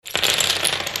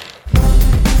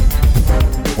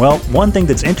Well, one thing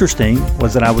that's interesting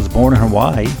was that I was born in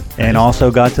Hawaii and also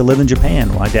got to live in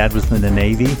Japan. My dad was in the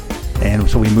Navy, and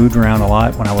so we moved around a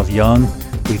lot when I was young.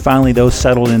 We finally, though,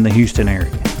 settled in the Houston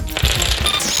area.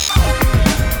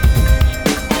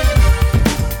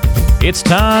 It's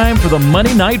time for the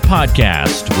Money Night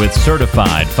Podcast with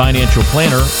certified financial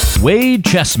planner Wade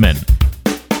Chessman.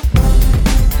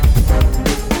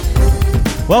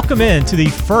 Welcome in to the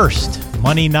first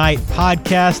Money Night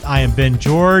Podcast. I am Ben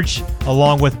George,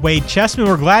 along with Wade Chessman.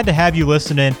 We're glad to have you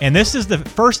listening, and this is the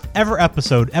first ever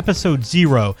episode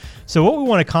 0. So what we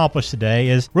want to accomplish today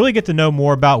is really get to know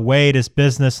more about Wade, his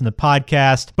business, and the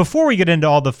podcast before we get into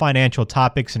all the financial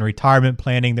topics and retirement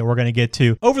planning that we're going to get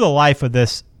to over the life of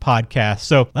this podcast.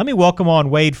 So let me welcome on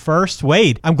Wade first.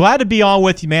 Wade, I'm glad to be on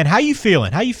with you, man. How you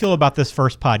feeling? How you feel about this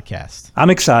first podcast?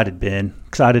 I'm excited, Ben.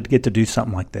 Excited to get to do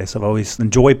something like this. I've always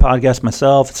enjoyed podcasts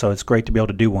myself, so it's great to be able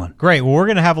to do one. Great. Well, we're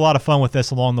going to have a lot of fun with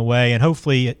this along the way and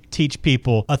hopefully teach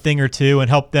people a thing or two and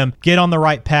help them get on the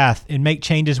right path and make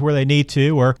changes where they need to,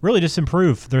 or really just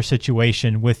improve their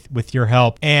situation with your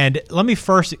help. And let me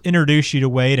first introduce you to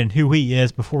Wade and who he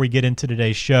is before we get into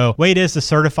today's show. Wade is the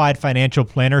certified financial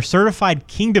planner, certified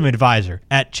kingdom advisor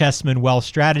at Chessman Wealth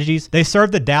Strategies. They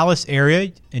serve the Dallas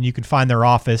area, and you can find their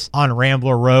office on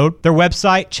Rambler Road. Their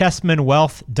website, chessmanwealth.com.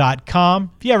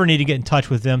 If you ever need to get in touch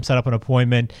with them, set up an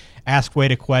appointment, ask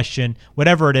Wade a question,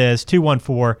 whatever it is,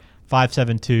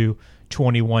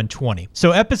 214-572-2120.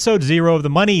 So episode 0 of the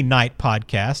Money Night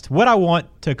Podcast. What I want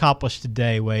to accomplish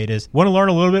today, Wade, is want to learn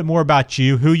a little bit more about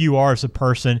you, who you are as a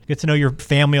person, get to know your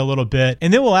family a little bit,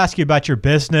 and then we'll ask you about your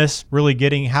business, really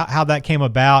getting how that came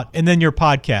about, and then your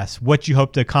podcast, what you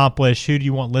hope to accomplish, who do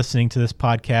you want listening to this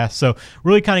podcast. So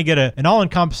really kind of get an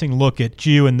all-encompassing look at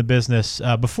you and the business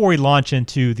before we launch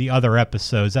into the other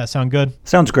episodes. Does that sound good?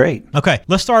 Sounds great. Okay,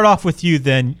 let's start off with you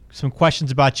then. Some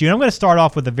questions about you. And I'm going to start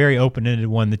off with a very open-ended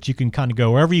one that you can kind of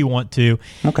go wherever you want to.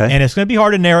 Okay. And it's going to be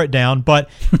hard to narrow it down, but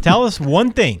tell us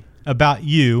one thing about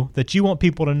you that you want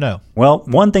people to know. Well,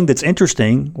 one thing that's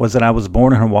interesting was that I was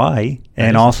born in Hawaii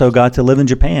and also got to live in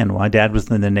Japan. My dad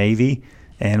was in the Navy,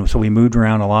 and so we moved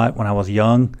around a lot when I was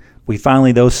young. We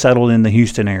finally, though, settled in the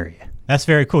Houston area. That's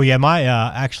very cool. Yeah,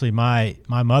 my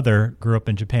mother grew up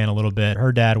in Japan a little bit.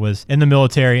 Her dad was in the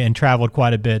military and traveled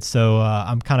quite a bit, so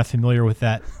I'm kind of familiar with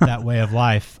that way of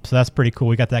life. So that's pretty cool.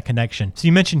 We got that connection. So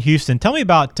you mentioned Houston. Tell me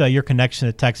about your connection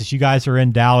to Texas. You guys are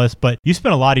in Dallas, but you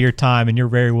spent a lot of your time and you're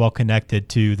very well connected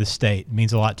to the state. It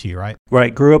means a lot to you, right?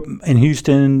 Right. Grew up in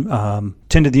Houston,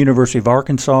 attended the University of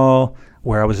Arkansas,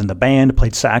 where I was in the band,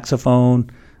 played saxophone.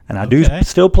 And I do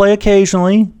still play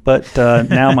occasionally, but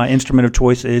now my instrument of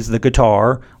choice is the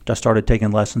guitar, which I started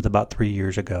taking lessons about 3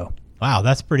 years ago. Wow,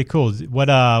 that's pretty cool. What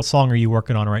song are you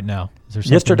working on right now? Is there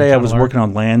Yesterday I was working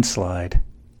on Landslide.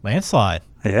 Landslide?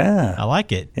 Yeah. I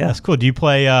like it. Yeah. That's cool. Do you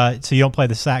play, so you don't play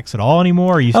the sax at all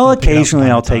anymore? Or you occasionally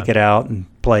I'll take it out and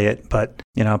play it, but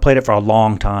I played it for a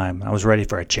long time. I was ready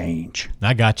for a change.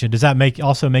 I got you. Does that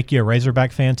also make you a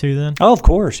Razorback fan too then? Oh, of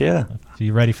course, yeah. So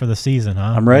you ready for the season,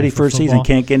 huh? I'm ready for a season.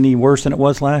 Can't get any worse than it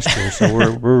was last year. So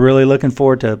we're really looking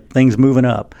forward to things moving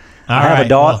up. I have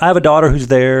a daughter who's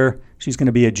there. She's going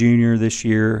to be a junior this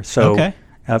year. So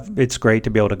it's great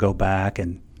to be able to go back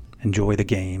and enjoy the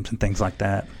games and things like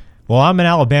that. Well, I'm an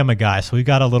Alabama guy, so we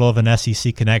got a little of an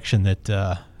SEC connection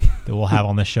that we'll have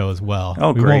on this show as well.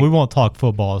 Oh, great. We won't talk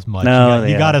football as much. No,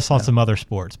 you got us on some other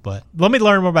sports. But let me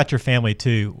learn more about your family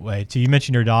too, Wade. So you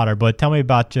mentioned your daughter, but tell me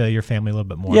about your family a little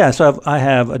bit more. Yeah, so I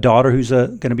have a daughter who's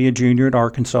going to be a junior at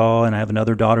Arkansas, and I have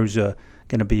another daughter who's going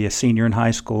to be a senior in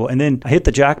high school. And then I hit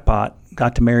the jackpot.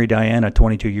 Got to marry Diana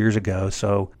 22 years ago,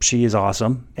 so she is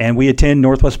awesome. And we attend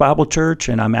Northwest Bible Church,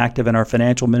 and I'm active in our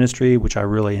financial ministry, which I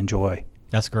really enjoy.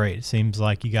 That's great. It seems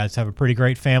like you guys have a pretty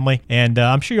great family, and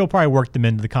I'm sure you'll probably work them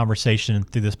into the conversation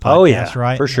through this podcast, oh, yeah,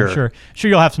 right? For sure. I'm sure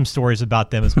you'll have some stories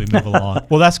about them as we move along.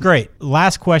 Well, that's great.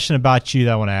 Last question about you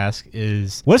that I want to ask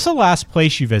is, what's the last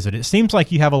place you visited? It seems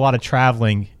like you have a lot of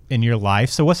traveling in your life,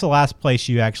 so what's the last place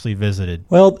you actually visited?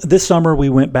 Well, this summer we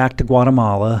went back to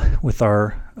Guatemala with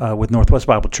with Northwest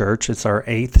Bible Church. It's our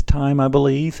 8th time, I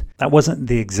believe. That wasn't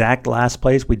the exact last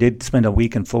place. We did spend a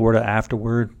week in Florida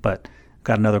afterward, but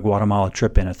got another Guatemala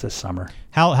trip in us this summer.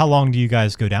 How long do you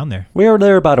guys go down there? We were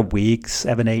there about a week,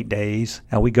 7-8 days.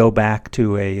 And we go back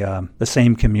to the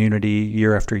same community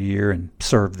year after year and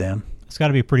serve them. It's got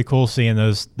to be pretty cool seeing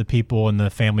the people and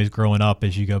the families growing up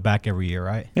as you go back every year,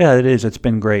 right? Yeah, it is. It's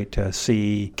been great to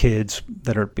see kids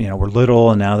that were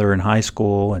little and now they're in high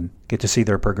school and get to see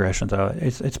their progression. So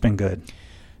it's been good.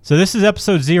 So this is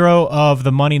episode 0 of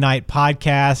the Money Night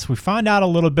Podcast. We find out a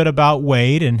little bit about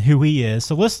Wade and who he is.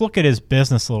 So let's look at his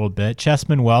business a little bit,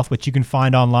 Chessman Wealth, which you can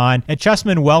find online at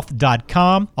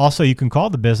chessmanwealth.com. Also, you can call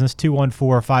the business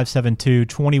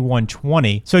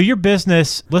 214-572-2120. So your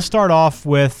business, let's start off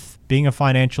with being a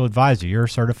financial advisor. You're a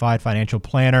certified financial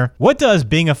planner. What does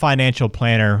being a financial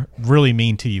planner really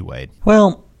mean to you, Wade?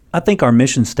 Well, I think our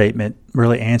mission statement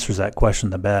really answers that question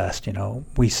the best.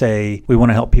 We say we want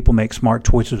to help people make smart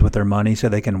choices with their money so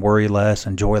they can worry less,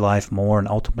 enjoy life more, and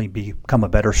ultimately become a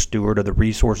better steward of the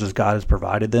resources God has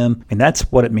provided them. And that's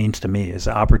what it means to me, is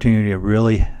the opportunity to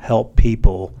really help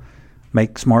people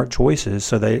make smart choices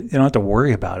so they don't have to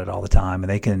worry about it all the time, and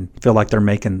they can feel like they're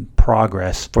making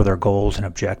progress for their goals and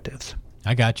objectives.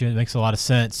 I got you. It makes a lot of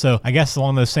sense. So I guess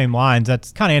along those same lines,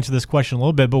 that's kind of answered this question a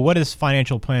little bit, but what does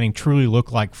financial planning truly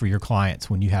look like for your clients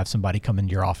when you have somebody come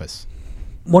into your office?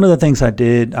 One of the things I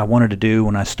wanted to do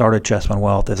when I started Chessman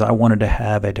Wealth is I wanted to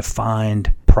have a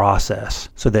defined process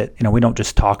so that, we don't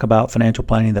just talk about financial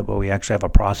planning, but we actually have a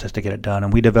process to get it done.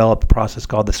 And we developed a process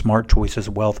called the Smart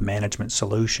Choices Wealth Management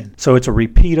Solution. So it's a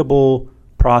repeatable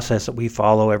process that we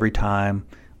follow every time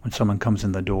when someone comes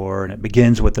in the door, and it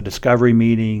begins with the discovery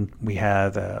meeting. We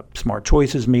have a smart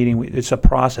choices meeting. It's a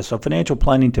process. So financial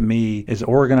planning to me is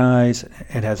organized.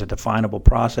 It has a definable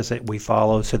process that we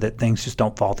follow so that things just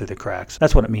don't fall through the cracks.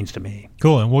 That's what it means to me.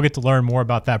 Cool. And we'll get to learn more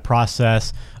about that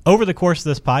process over the course of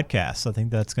this podcast. I think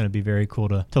that's going to be very cool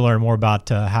to learn more about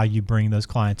how you bring those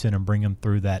clients in and bring them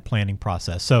through that planning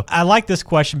process. So I like this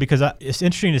question because it's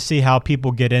interesting to see how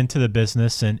people get into the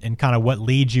business and kind of what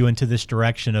leads you into this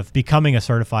direction of becoming a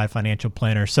certified financial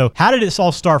planner. So how did this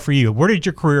all start for you? Where did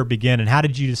your career begin and how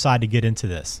did you decide to get into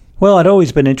this? Well, I'd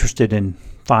always been interested in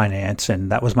finance, and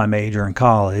that was my major in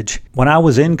college. When I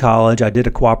was in college, I did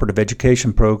a cooperative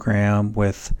education program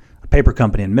with a paper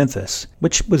company in Memphis,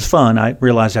 which was fun. I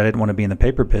realized I didn't want to be in the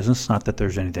paper business. Not that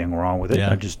there's anything wrong with it.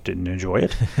 Yeah. I just didn't enjoy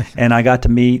it. And I got to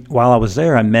meet, while I was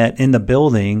there, I met in the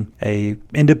building a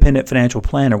independent financial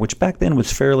planner, which back then was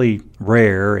fairly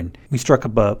rare. And we struck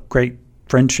up a great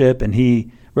friendship, and he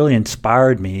really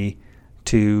inspired me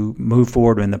to move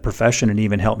forward in the profession and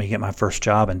even helped me get my first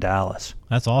job in Dallas.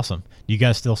 That's awesome. You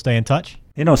guys still stay in touch?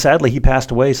 Sadly, he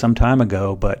passed away some time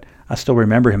ago, but I still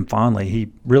remember him fondly. He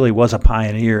really was a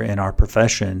pioneer in our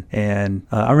profession. And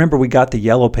I remember we got the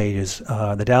Yellow Pages,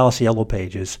 the Dallas Yellow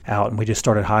Pages out, and we just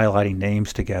started highlighting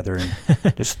names together and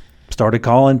just started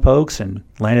calling folks and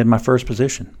landed my first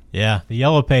position. Yeah, the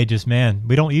Yellow Pages, man.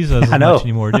 We don't use those as much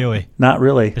anymore, do we? Not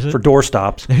really, for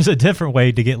doorstops. There's a different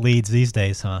way to get leads these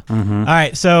days, huh? Mm-hmm. All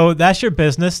right, so that's your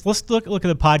business. Let's look at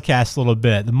the podcast a little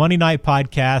bit. The Money Night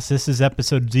Podcast, this is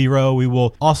episode 0. We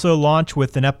will also launch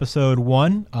with an episode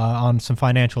 1 on some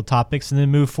financial topics and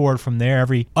then move forward from there.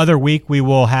 Every other week, we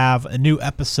will have a new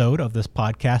episode of this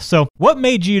podcast. So what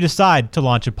made you decide to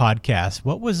launch a podcast?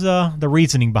 What was the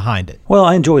reasoning behind it? Well,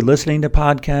 I enjoy listening to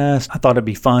podcasts. I thought it'd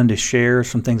be fun to share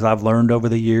some things I've learned over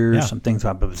the years, some things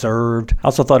I've observed. I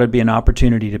also thought it'd be an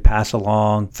opportunity to pass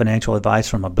along financial advice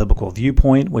from a biblical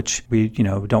viewpoint, which we,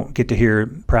 don't get to hear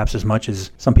perhaps as much as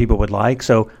some people would like.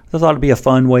 So I thought it'd be a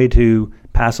fun way to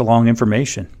pass along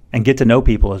information and get to know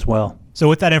people as well. So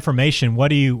with that information, what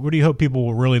do you hope people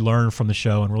will really learn from the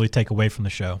show and really take away from the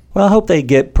show? Well, I hope they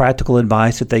get practical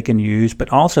advice that they can use, but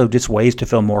also just ways to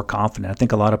feel more confident. I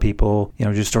think a lot of people,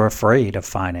 just are afraid of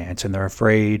finance, and they're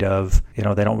afraid of, they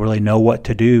don't really know what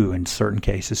to do in certain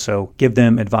cases. So give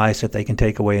them advice that they can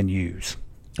take away and use.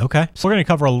 Okay. So we're going to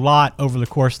cover a lot over the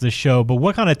course of the show, but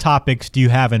what kind of topics do you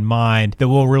have in mind that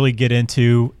we'll really get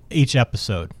into each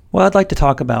episode? Well, I'd like to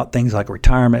talk about things like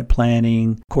retirement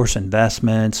planning, of course,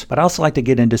 investments, but I also like to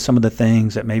get into some of the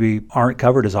things that maybe aren't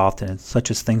covered as often,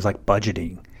 such as things like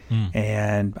budgeting.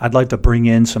 And I'd like to bring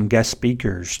in some guest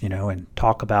speakers, and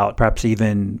talk about perhaps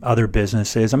even other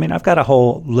businesses. I mean, I've got a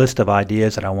whole list of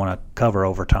ideas that I want to cover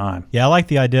over time. Yeah, I like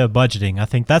the idea of budgeting. I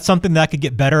think that's something that I could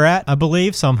get better at, I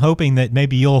believe. So I'm hoping that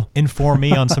maybe you'll inform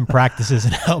me on some practices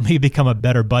and help me become a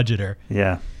better budgeter.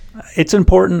 Yeah. It's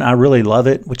important. I really love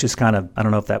it, which is kind of, I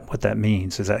don't know what that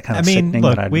means. Is that kind of sickening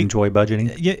that I enjoy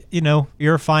budgeting?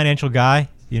 You're a financial guy.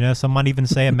 Some might even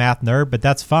say a math nerd, but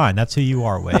that's fine. That's who you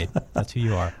are, Wade. That's who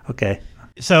you are. Okay.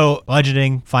 So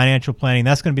budgeting, financial planning,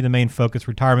 that's going to be the main focus,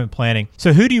 retirement planning.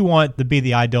 So who do you want to be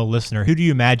the ideal listener? Who do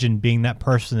you imagine being that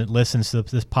person that listens to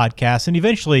this podcast and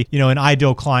eventually, an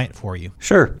ideal client for you?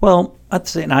 Sure. Well, I'd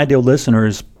say an ideal listener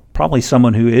is probably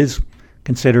someone who is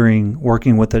considering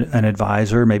working with an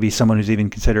advisor, maybe someone who's even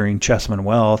considering Chessman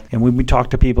Wealth. And when we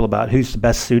talk to people about who's the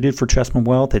best suited for Chessman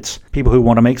Wealth, it's people who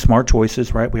want to make smart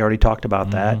choices, right? We already talked about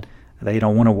that. They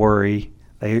don't want to worry.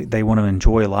 They want to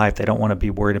enjoy life. They don't want to be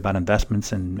worried about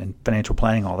investments and financial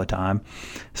planning all the time.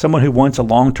 Someone who wants a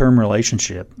long-term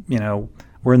relationship.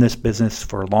 We're in this business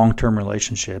for long-term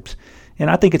relationships. And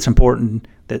I think it's important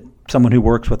that someone who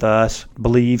works with us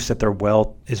believes that their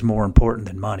wealth is more important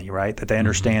than money, right? That they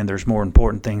understand there's more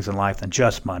important things in life than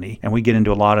just money. And we get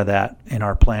into a lot of that in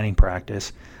our planning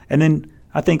practice. And then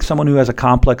I think someone who has a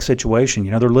complex situation,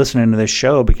 they're listening to this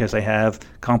show because they have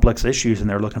complex issues and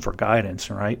they're looking for guidance,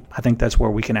 right? I think that's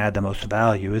where we can add the most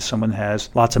value, is someone who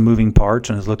has lots of moving parts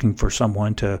and is looking for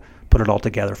someone to put it all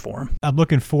together for them. I'm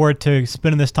looking forward to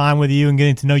spending this time with you and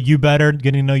getting to know you better,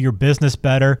 getting to know your business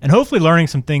better, and hopefully learning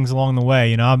some things along the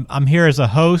way. I'm here as a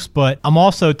host, but I'm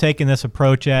also taking this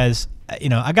approach as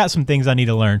I got some things I need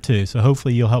to learn too. So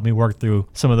hopefully you'll help me work through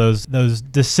some of those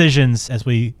decisions as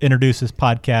we introduce this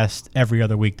podcast every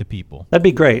other week to people. That'd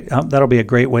be great. That'll be a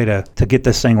great way to get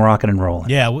this thing rocking and rolling.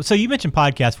 Yeah. So you mentioned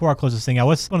podcasts. Before I close this thing out,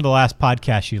 what's one of the last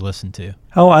podcasts you listened to?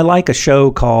 Oh, I like a show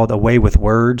called A Way with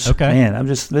Words. Okay. Man,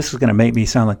 this is going to make me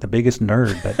sound like the biggest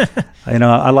nerd, but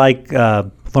I like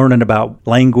learning about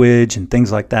language and things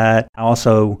like that. I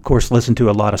also, of course, listen to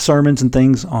a lot of sermons and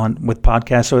things with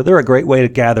podcasts, so they're a great way to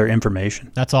gather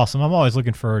information. That's awesome. I'm always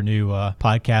looking for new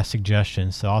podcast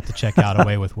suggestions, so I'll have to check out A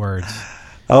Way with Words.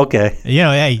 Okay.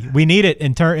 Hey, we need it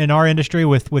in our industry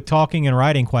with talking and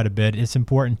writing quite a bit. It's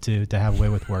important to have a way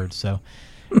with words. So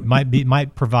it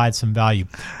might provide some value.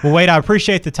 Well, Wade, I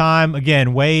appreciate the time.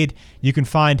 Again, Wade, you can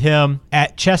find him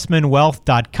at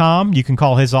chessmanwealth.com. You can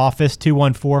call his office,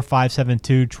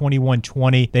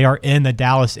 214-572-2120. They are in the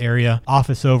Dallas area,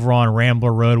 office over on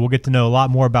Rambler Road. We'll get to know a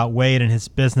lot more about Wade and his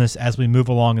business as we move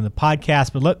along in the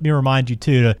podcast. But let me remind you,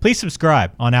 too, to please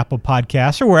subscribe on Apple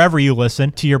Podcasts or wherever you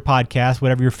listen to your podcast,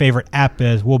 whatever your favorite app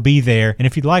is, we'll be there. And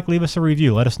if you'd like, leave us a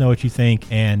review. Let us know what you think,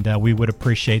 and we would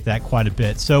appreciate that quite a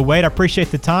bit. So, Wade, I appreciate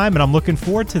the time, and I'm looking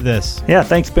forward to this. Yeah,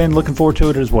 thanks, Ben. Looking forward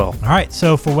to it as well. All right,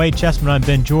 so for Wade Chessman, I'm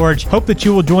Ben George. Hope that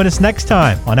you will join us next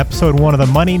time on episode 1 of the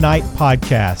Money Night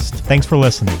Podcast. Thanks for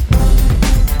listening.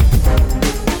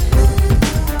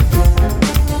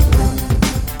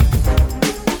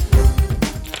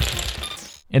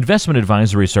 Investment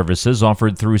advisory services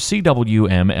offered through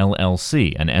CWM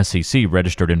LLC, an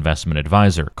SEC-registered investment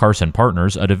advisor. Carson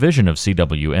Partners, a division of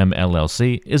CWM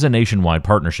LLC, is a nationwide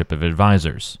partnership of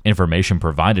advisors. Information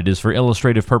provided is for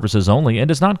illustrative purposes only and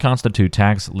does not constitute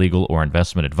tax, legal, or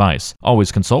investment advice.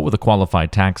 Always consult with a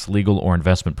qualified tax, legal, or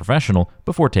investment professional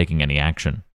before taking any action.